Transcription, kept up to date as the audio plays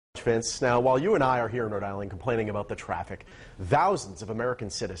Vince. Now, while you and I are here in Rhode Island complaining about the traffic, thousands of American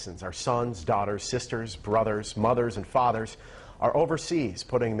citizens, our sons, daughters, sisters, brothers, mothers, and fathers, are overseas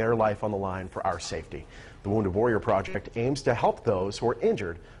putting their life on the line for our safety. The Wounded Warrior Project aims to help those who are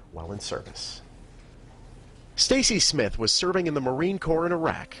injured while in service. Stacy Smith was serving in the Marine Corps in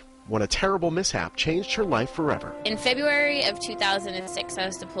Iraq when a terrible mishap changed her life forever. In February of 2006, I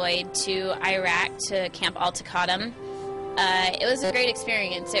was deployed to Iraq to Camp Al-Taqaddum. It was a great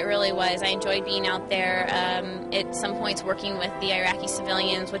experience. It really was. I enjoyed being out there, at some points working with the Iraqi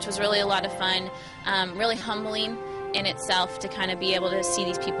civilians, which was really a lot of fun, really humbling in itself to kind of be able to see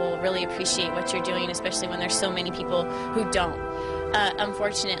these people really appreciate what you're doing, especially when there's so many people who don't.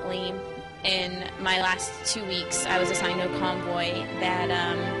 Unfortunately, in my last 2 weeks, I was assigned to a convoy that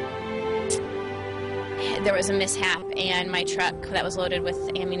there was a mishap, and my truck that was loaded with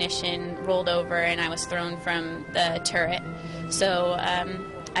ammunition rolled over, and I was thrown from the turret. So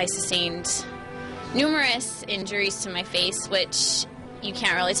I sustained numerous injuries to my face, which you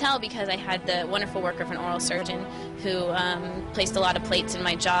can't really tell because I had the wonderful work of an oral surgeon who placed a lot of plates in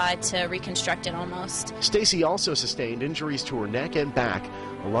my jaw to reconstruct it almost. Stacy also sustained injuries to her neck and back,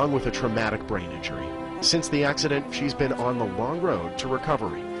 along with a traumatic brain injury. Since the accident, she's been on the long road to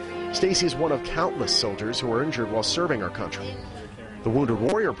recovery. Stacy is one of countless soldiers who are injured while serving our country. The Wounded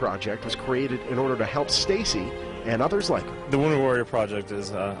Warrior Project was created in order to help Stacy and others like her. The Wounded Warrior Project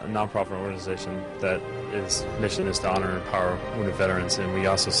is a nonprofit organization that its mission is to honor and empower wounded veterans, and we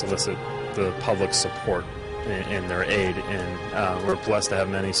also solicit the public support in their aid, and we're blessed to have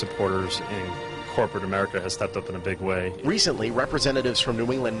many supporters, and corporate America has stepped up in a big way. Recently, representatives from New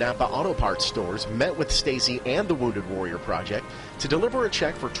England Napa Auto Parts stores met with Stacy and the Wounded Warrior Project to deliver a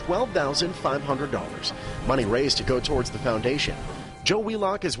check for $12,500. Money raised to go towards the foundation. Joe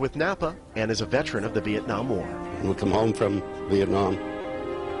Wheelock is with Napa and is a veteran of the Vietnam War. When we come home from Vietnam,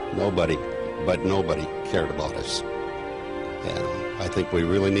 nobody cared about us. And I think we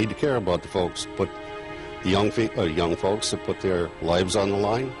really need to care about the folks, put the young folks that put their lives on the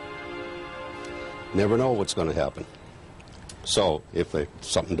line. Never know what's going to happen. So if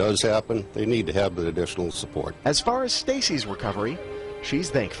something does happen, they need to have the additional support. As far as Stacy's recovery, she's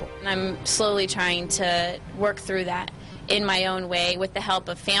thankful. I'm slowly trying to work through that in my own way with the help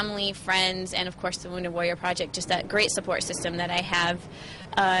of family, friends, and of course the Wounded Warrior Project, just that great support system that I have.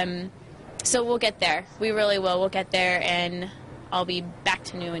 So we'll get there. We really will. We'll get there, and I'll be back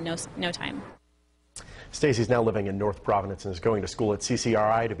to new in no time. Stacy's now living in North Providence and is going to school at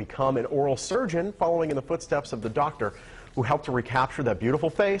CCRI to become an oral surgeon, following in the footsteps of the doctor who helped to recapture that beautiful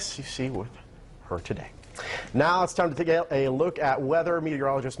face you see with her today. Now it's time to take a look at weather.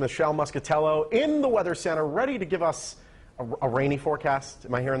 Meteorologist Michelle Muscatello in the Weather Center, ready to give us a rainy forecast.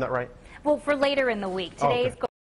 Am I hearing that right? Well, for later in the week. Today's